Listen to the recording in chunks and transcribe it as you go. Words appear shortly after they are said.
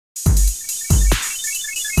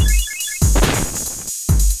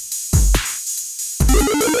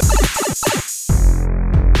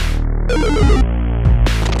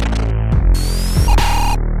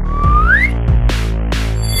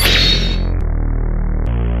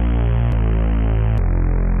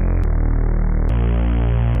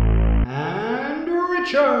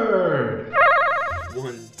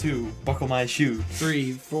2. Buckle my shoe.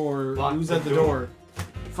 3, 4. Lock Who's the at the door?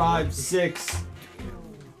 5, 6.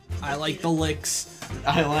 I like the licks.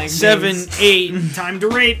 I like 7, names. 8. Time to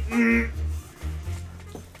rate.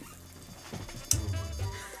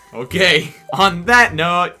 Okay. On that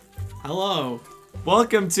note, Hello.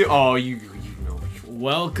 welcome to. Oh, you know.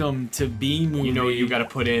 Welcome to B movie. You know what you gotta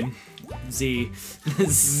put in. Z.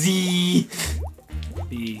 Z.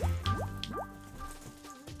 B.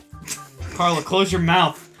 Carla, close your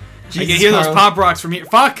mouth. I Jesus, can hear those Carla. pop rocks from here.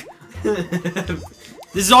 Fuck!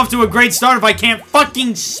 This is off to a great start if I can't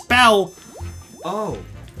fucking spell. Oh.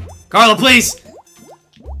 Carla, please!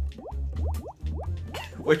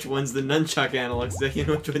 Which one's the nunchuck analog stick and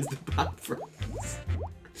which one's the pop rocks?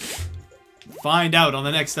 Find out on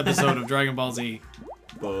the next episode of Dragon Ball Z.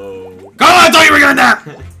 Whoa. Carla, I thought you were gonna nap!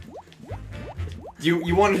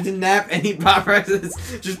 You wanted to nap any pop rocks?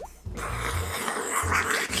 Just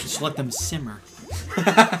Just let them simmer.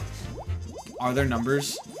 Are there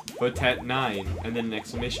numbers? Botet 9 and then an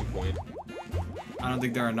exclamation point. I don't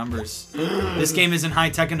think there are numbers. This game isn't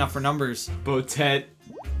high-tech enough for numbers. Botet.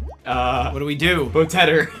 What do we do?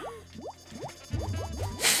 Botetter.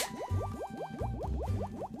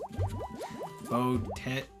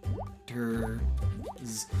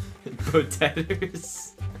 Botetters.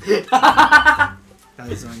 Botetters. That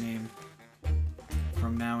is our name.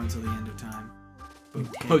 From now until the end of time.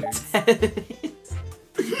 Botetters.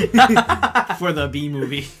 For the B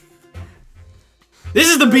movie. This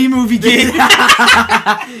is the B movie game!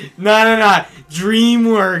 No.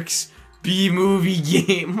 DreamWorks B-movie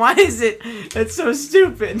game. Why is it? That's so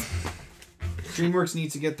stupid. DreamWorks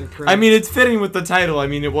needs to get their credit. I mean, it's fitting with the title. I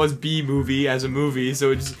mean, it was B-movie as a movie,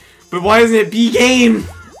 so it's... But why isn't it B-game?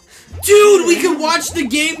 Dude, we could watch the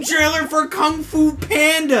game trailer for Kung Fu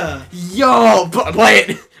Panda! Yo, play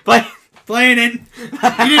it. Play it. Playing it. You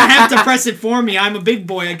didn't have to press it for me. I'm a big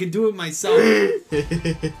boy. I could do it myself.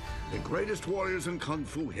 The greatest warriors in Kung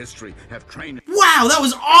Fu history have trained. Wow, that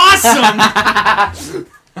was awesome!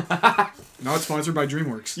 Now it's sponsored by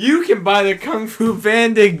DreamWorks. You can buy the Kung Fu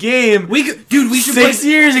Panda game. We should play 6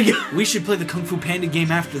 years ago. We should play the Kung Fu Panda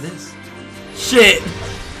game after this. Shit.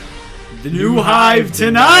 The new Hive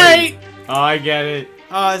tonight. Oh, I get it.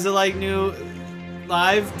 Is it like new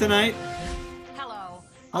live tonight? Hello.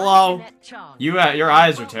 Hello. Your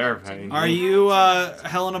eyes are terrifying. Are you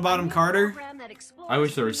Helena Bottom Carter? I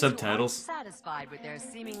wish there were subtitles. Satisfied with their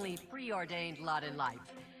seemingly preordained lot in life,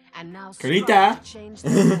 and now Carita. strive to change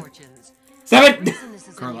their fortunes. Stop it! The reason this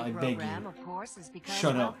is a Carla, new I beg program, you. of course, is because,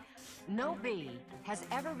 Shut well, up. no bee has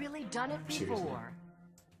ever really done it Seriously. before.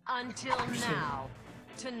 Until now.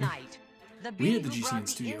 Tonight. The We bee at the who GCN brought the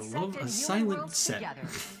studio insect love and a human silent worlds set. together.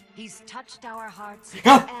 He's touched our hearts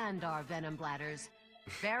Ah! and our venom bladders.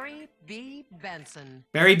 Barry B. Benson.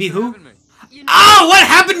 Barry B. Who? You know- Oh, what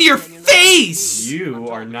happened to your face? You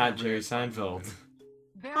are not Jerry Seinfeld.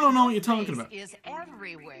 Barry I don't know what B's you're talking face about. Is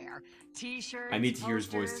everywhere. T-shirts, I need to hear his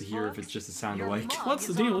voice to posters, hear if books. it's just a sound Your alike. mug What's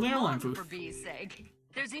the is deal all with airline mum, food? For B's sake.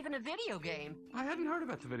 There's even a video game. I hadn't heard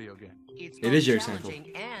about the video game. It's It both is Jerry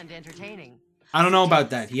challenging and entertaining. I don't know about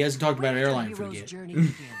that. He hasn't talked about When does the airline food hero's yet. journey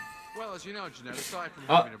begin? Well, as you know, Jeanette, aside from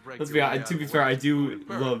Oh, having to break let's your be way honest. out To of be the fair, I world do with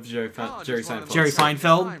birth. love Jerry Oh, just Jerry wanted to Seinfeld. Jerry take some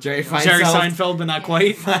Feinfeld? time Jerry to- Feinfeld. Jerry Seinfeld, but not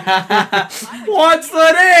quite. What's the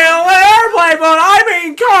deal with airplane food? I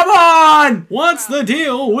mean, come on! What's the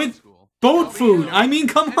deal with boat food? I mean,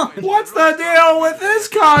 come on. What's the deal with this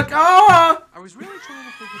cock? Oh! I was really trying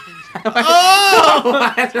to think of things.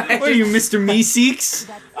 Oh! What are you, Mr. Meeseeks?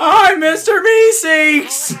 I'm Mr.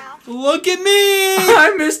 Meeseeks! Look at me!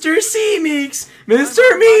 I'm Mr. C-Meeks! Mr.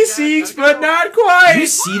 Meeseeks, but not Do you quite!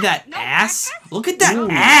 see that ass? Look at that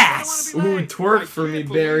ass! Ooh, twerk for me,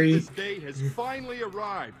 Barry. This day has finally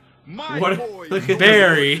arrived. My What? boys. Look at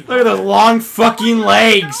Barry. Look at those long fucking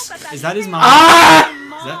legs! Is that his mom? Ah!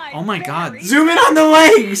 Is that, oh my god. Zoom in on the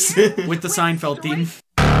legs! With the Seinfeld theme.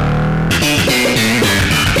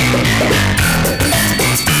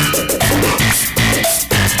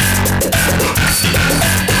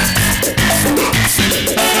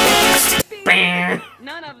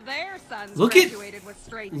 None of their sons Look at- graduated with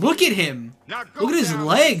straight Look at him. Now go Look at his down,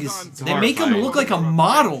 legs. sons. They make him horrifying. look like a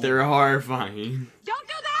model. They're horrifying. Don't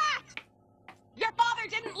do that! Your father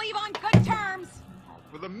didn't leave on good terms.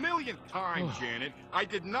 For the millionth time, Janet, I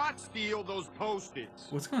did not steal those Post-its.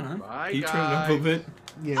 What's going on? Bye, Can you turn it up a guys. bit?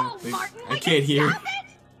 Oh, Martin, I will can't you hear. stop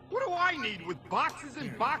it? What do I need with boxes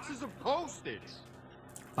and boxes of Post-its?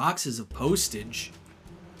 Boxes of postage.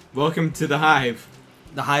 Welcome to the Hive.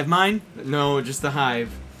 The hive mind? No, just the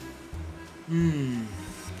Hive.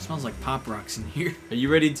 Smells like Pop Rocks in here. Are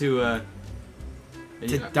you ready to,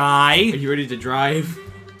 To die? Are you ready to drive?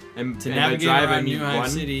 And To by navigate drive, I around mean New Hive one.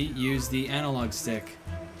 City, use the analog stick.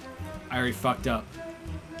 I already fucked up.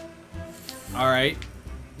 Alright.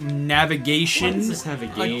 Navigation. Why does this have a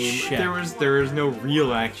game? check. There was no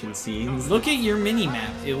real action scenes. Look at your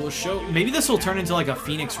mini-map. It will show... Maybe this will turn into like a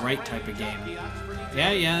Phoenix Wright type of game.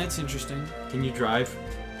 Yeah, that's interesting. Can you drive?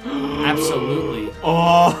 Absolutely.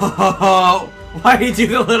 Oh! Why do you do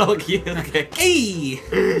the little cute kick? Hey!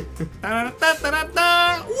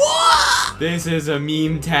 This is a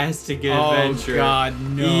meme-tastic Oh adventure. god,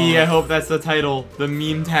 no. I hope that's the title. The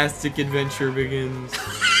meme-tastic adventure begins.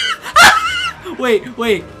 Wait.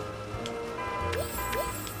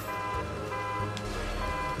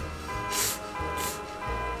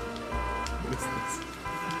 What's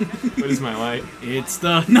this? What is my light? It's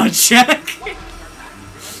the nut check.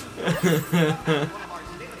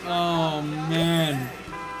 Oh man.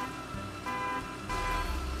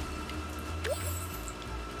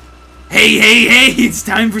 Hey, it's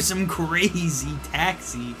time for some crazy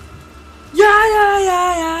taxi.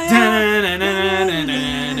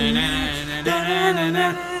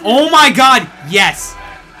 Oh my god, yes.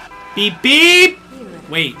 Beep beep.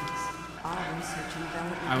 Wait,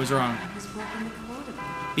 I was wrong.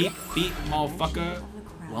 Beep beep, motherfucker.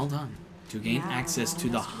 Well done. To gain access to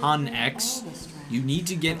the Honex, you need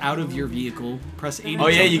to get out of your vehicle, press A to Oh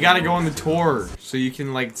yeah, jump. you gotta go on the tour so you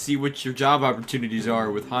can like see what your job opportunities are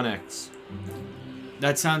with Honex.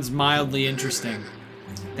 That sounds mildly interesting.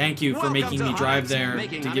 Thank you for making me drive there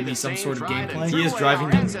to give me some sort of gameplay. He is driving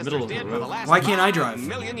in the middle of the road. Why can't I drive?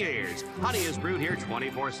 Million years. Honey is brewed here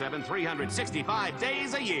 24/7, 365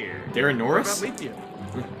 days a year. Darren Norris? Maybe?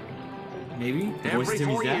 The voice of Every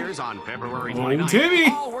Timmy's 4 dad? years on February Oh, 29th, Timmy!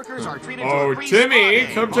 all workers are treated to Oh, a free Timmy,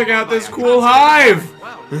 spa come day check out this followed cool by a hive!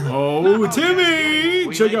 Well, Oh, Timmy!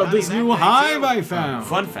 We Check make out this money new that day, hive too. I found.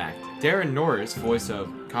 Fun fact, Darren Norris, voice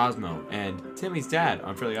of Cosmo, and Timmy's dad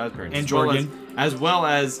on Fairly Odd Parents. And As well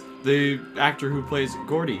as the actor who plays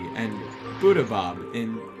Gordy and Buddha Bob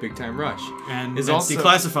in Big Time Rush. And Is that's also-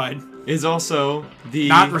 declassified. Is also the...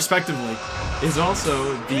 Not respectively. is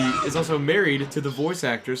also married to the voice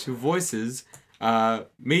actress who voices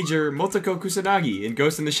Major Motoko Kusanagi in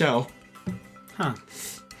Ghost in the Shell. Huh.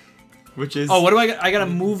 Which is... Oh, what do I gotta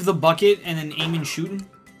move the bucket and then aim and shoot him?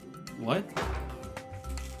 What?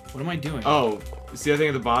 What am I doing? Oh, see that thing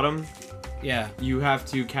at the bottom? Yeah. You have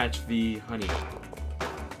to catch the honey.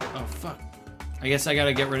 Oh, fuck. I guess I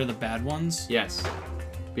gotta get rid of the bad ones? Yes.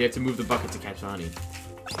 But you have to move the bucket to catch the honey.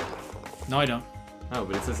 No, I don't. Oh,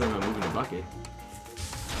 but it says something about moving the bucket.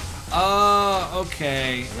 Oh,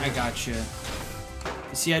 okay. I gotcha.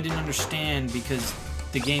 You see, I didn't understand because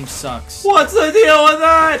the game sucks. What's the deal with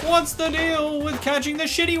that? What's the deal with catching the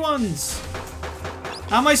shitty ones?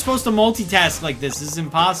 How am I supposed to multitask like this? This is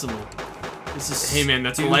impossible. This is Hey man,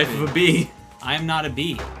 that's the stupid. life of a bee. I am not a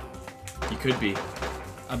bee. You could be.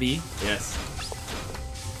 A bee? Yes.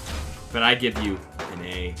 But I give you an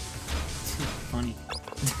A. Funny.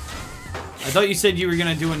 I thought you said you were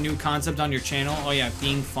gonna do a new concept on your channel. Oh yeah,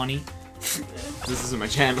 being funny. This isn't my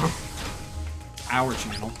channel. Our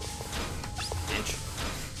channel. Bitch.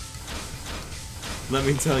 Let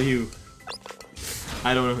me tell you,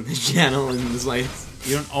 I don't own this channel in this life.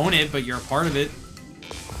 You don't own it, but you're a part of it.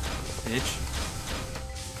 Bitch.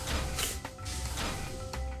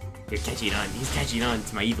 You're catching on. He's catching on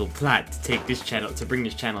to my evil plot to take this channel, to bring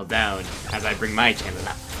this channel down, as I bring my channel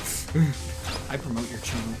up. I promote your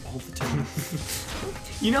channel all the time.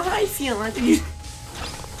 You know how I feel, I think you...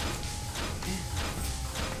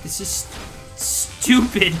 This is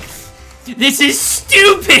stupid. This is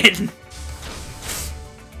stupid!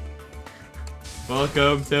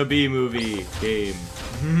 Welcome to B-Movie Game.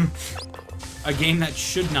 A game that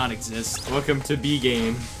should not exist. Welcome to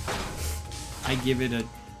B-Game. I give it a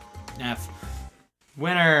F.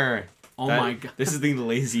 Winner! Oh my god. This is the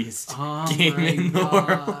laziest Oh game my in the god.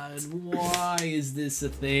 world. Why is this a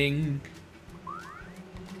thing?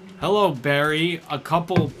 Hello, Barry. A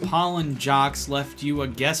couple pollen jocks left you a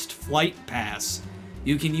guest flight pass.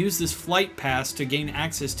 You can use this flight pass to gain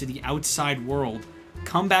access to the outside world.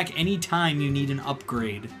 Come back anytime you need an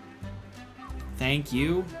upgrade. Thank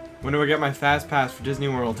you. When do I get my fast pass for Disney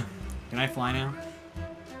World? Can I fly now?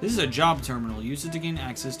 This is a job terminal. Use it to gain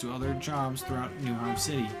access to other jobs throughout New Hive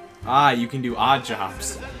City. Ah, you can do odd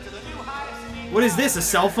jobs. What is this? A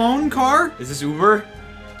cell phone car? Is this Uber?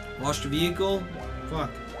 Lost your vehicle?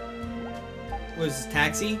 Fuck. What is this,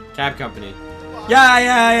 taxi? Cab company. Yeah.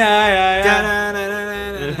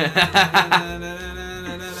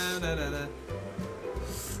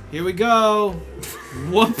 Here we go.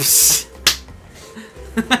 Whoops.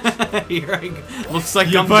 Here I go. Looks like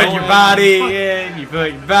You I'm put going your body in, you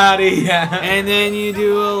put your body out. and then you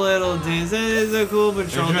do a little dance. That is a cool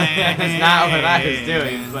patrol dance. That's not what I was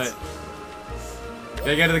doing, but...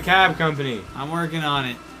 Gotta go to the cab company. I'm working on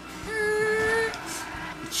it.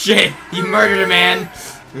 Shit, you murdered a man.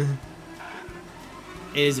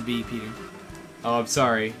 It is a bee, Peter. Oh, I'm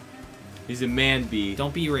sorry. He's a man bee.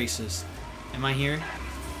 Don't be racist. Am I here?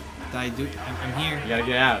 Did I do? I'm here. You gotta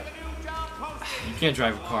get out. You can't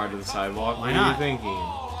drive a car to the sidewalk. Why What not? are you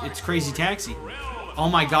thinking? It's Crazy Taxi. Oh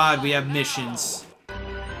my God, we have missions.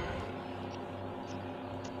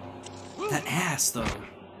 That ass, though.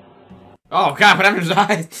 Oh God, what happened to his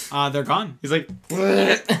eyes? They're gone. He's like,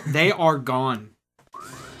 They are gone.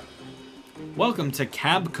 Welcome to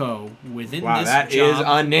Cabco. Within wow, this that job, is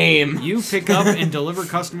a name. you pick up and deliver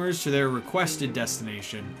customers to their requested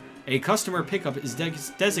destination. A customer pickup is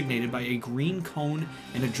designated by a green cone,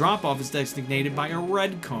 and a drop-off is designated by a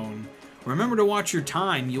red cone. Remember to watch your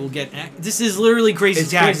time. You will get. This is literally Crazy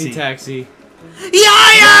It's Taxi. Crazy Taxi. Yeah.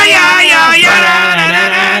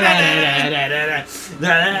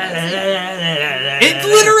 It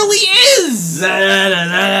literally is.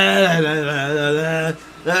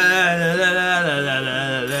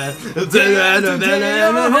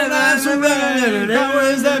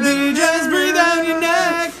 Just breathe down your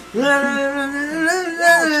neck.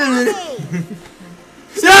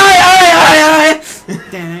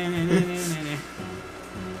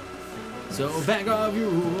 So back off your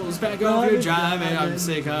rules, back off your driving. I'm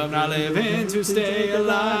sick of not living to stay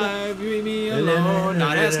alive. Leave me alone,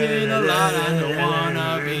 not asking a lot. I don't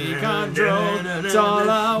wanna be controlled. It's all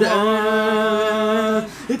I want.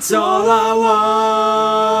 It's all I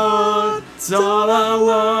want. It's all I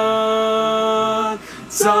want.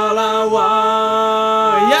 It's all I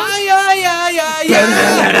want. Yeah.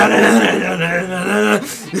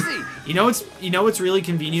 You know what's really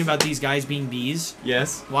convenient about these guys being bees?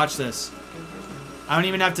 Yes. Watch this. I don't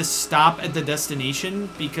even have to stop at the destination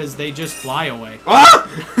because they just fly away. Ah!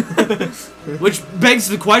 Which begs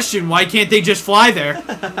the question, why can't they just fly there?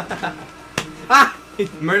 Ah! He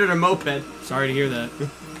murdered a moped. Sorry to hear that.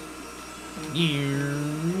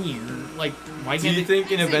 Like, why Do can't you they...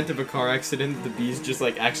 think in event of a car accident, the bees just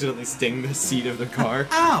like accidentally sting the seat of the car?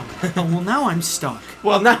 Ow! Well, now I'm stuck.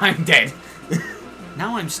 Well, now I'm dead.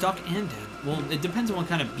 Now I'm stuck and dead. Well, it depends on what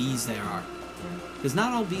kind of bees there are. Because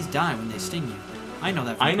not all bees die when they sting you. I know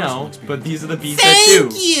that from I personal know, experience. but these are the bees that do.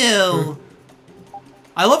 Thank you!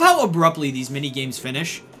 I love how abruptly these mini-games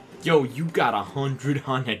finish. Yo, you got 100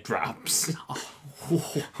 Honex drops.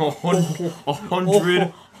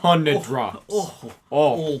 100 Honex drops.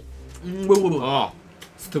 Oh,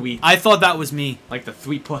 sweet. I thought that was me. Like the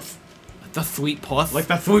sweet puff. The sweet puff. Like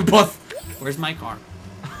the sweet puff. Where's my car?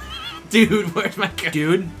 Dude, where's my car?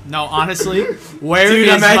 Dude, no, honestly, where Dude,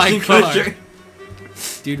 is I'm my Ashton car? Kutcher.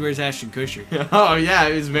 Dude, where's Ashton Kutcher? Oh yeah,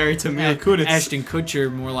 he was married to Mila Kunis. Ashton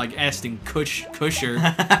Kutcher, more like Ashton Kutcher.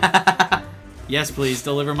 Yes, please,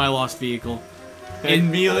 deliver my lost vehicle.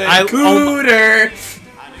 And Mila I- Cooter.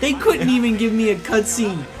 They couldn't even give me a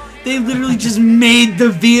cutscene. They literally just made the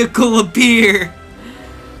vehicle appear.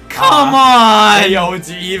 Come on! Hey, yo, it's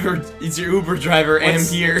your Uber driver, and I'm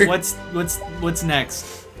here. What's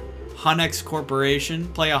next? Honex Corporation.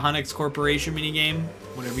 Play a Honex Corporation minigame.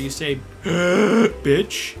 Whatever you say,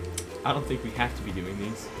 bitch. I don't think we have to be doing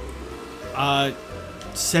these.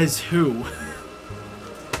 Says who?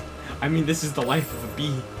 I mean, this is the life of a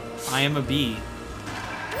bee. I am a bee.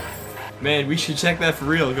 Man, we should check that for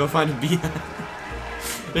real. Go find a bee.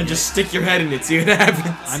 Then just stick your head in it, see what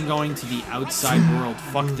happens. I'm going to the outside world.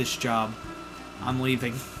 Fuck this job. I'm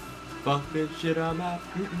leaving. Fuck this shit, I'm out.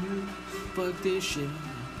 Fuck this shit.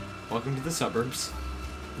 Welcome to the suburbs.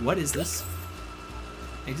 What is this?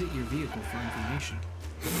 Exit your vehicle for information.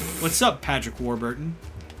 What's up, Patrick Warburton?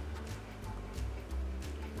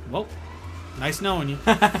 Well, nice knowing you.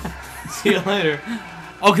 See you later.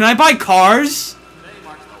 Oh, can I buy cars?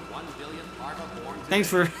 Thanks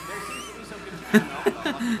for...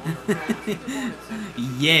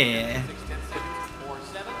 Yeah.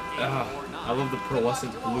 I love the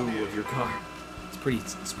pearlescent blue of your car. It's pretty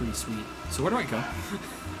sweet. So where do I go?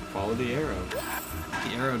 Follow the arrow.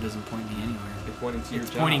 The arrow doesn't point me anywhere. It's pointing to your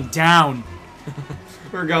It's job. pointing down.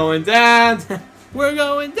 We're going down. We're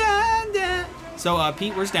going down, down. So,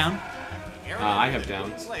 Pete, where's down? I have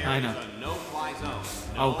downs. I know.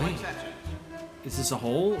 Oh, wait. Is this a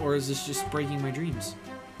hole, or is this just breaking my dreams?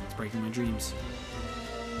 It's breaking my dreams.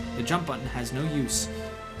 The jump button has no use.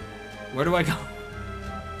 Where do I go?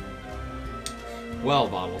 Well,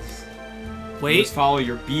 bottles. Wait. Just follow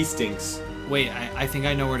your bee stinks. Wait, I think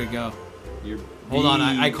I know where to go. Your Hold on,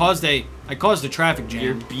 I caused a I caused a traffic jam.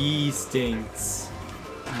 Your bee stinks.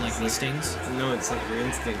 Like the stings? No, it's like your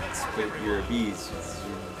instincts, but you're a bees.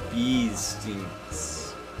 Your bees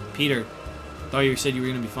stinks. Peter, thought you said you were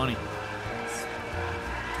gonna be funny.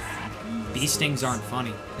 Bee stings aren't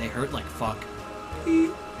funny. They hurt like fuck.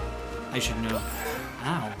 I should know.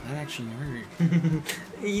 Ow, that actually hurt.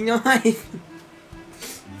 You know what?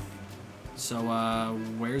 So,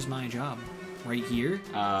 where's my job? Right here?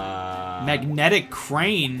 Uh. Magnetic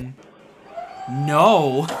crane?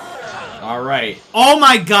 No. Alright. Oh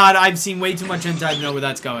my god, I've seen way too much hentai to know where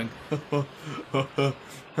that's going.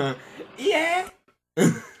 Yeah.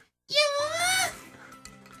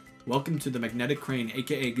 Welcome to the Magnetic Crane,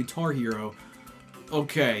 aka Guitar Hero.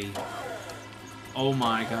 Okay. Oh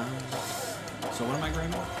my god. So what am I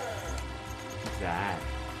grabbing? That.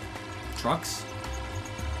 Trucks?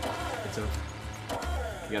 It's okay.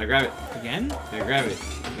 You gotta grab it. Again? You gotta grab it.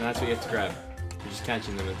 And that's what you have to grab. You're just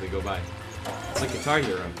catching them as they go by. It's like Guitar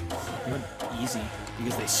Hero. Easy.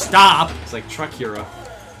 Because they stop! It's like Truck Hero.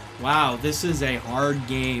 Wow, this is a hard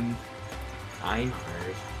game. I'm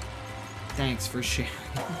hard. Thanks for sharing.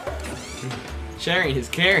 Sharing is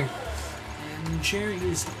caring. And sharing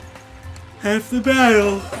is half the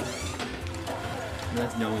battle. And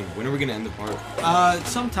that's knowing. When are we gonna end the part?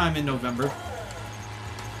 Sometime in November.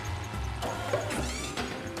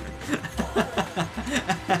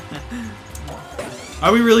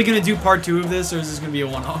 Are we really gonna do part 2 of this, or is this gonna be a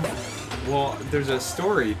one-off? Well, there's a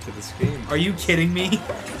story to this game. Are you kidding me?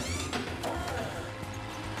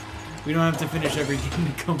 We don't have to finish every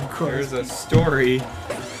game to come across. There's a story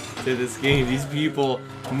to this game. These people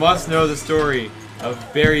must know the story of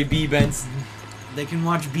Barry B. Benson. They can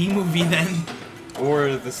watch B-Movie then.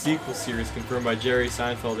 Or the sequel series confirmed by Jerry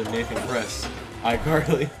Seinfeld and Nathan Kress.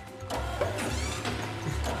 iCarly.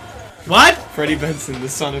 What? Freddie Benson, the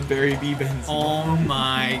son of Barry B. Benson. Oh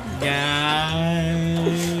my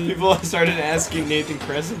god. People started asking Nathan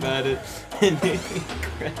Kress about it, and Nathan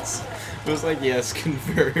Kress was like, yes,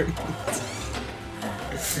 confirmed.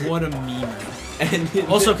 What a meme. And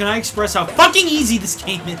Also, can I express how fucking easy this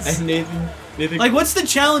game is? And Nathan Like, what's the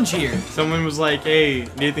challenge here? Someone was like, hey,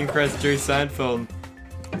 Nathan Kress, Jerry Seinfeld,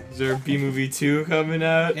 is there a B-Movie 2 coming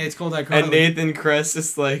out? Hey, it's called iCarly. And Nathan Kress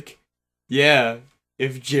is like, yeah,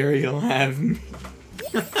 if Jerry'll have me.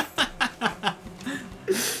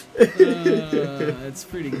 That's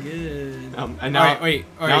pretty good. And now, Alright, wait.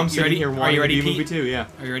 Alright, now I'm you sitting ready? here Are you wanting ready, B-Movie Pete? 2, yeah.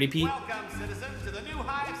 Are you ready, Pete? Welcome, citizens, to the new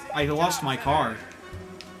Hive. I lost my car.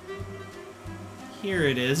 Here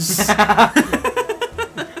it is.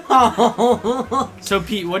 So,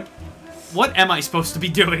 Pete, what am I supposed to be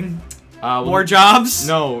doing? More jobs?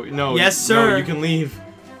 No. Yes, sir. No, you can leave.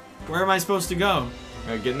 Where am I supposed to go?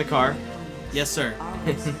 Alright, get in the car. Yes, sir.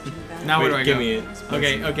 Now where do I Give go? me it.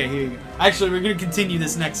 Okay, here you go. Actually, we're gonna continue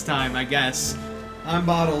this next time, I guess. I'm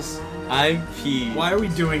Bottles. I'm Pete. Why are we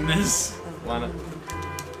doing this? Why not?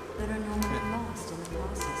 That are no more lost in the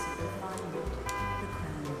process of refinement. The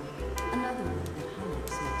crown. Another one that Honex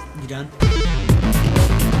makes. You done?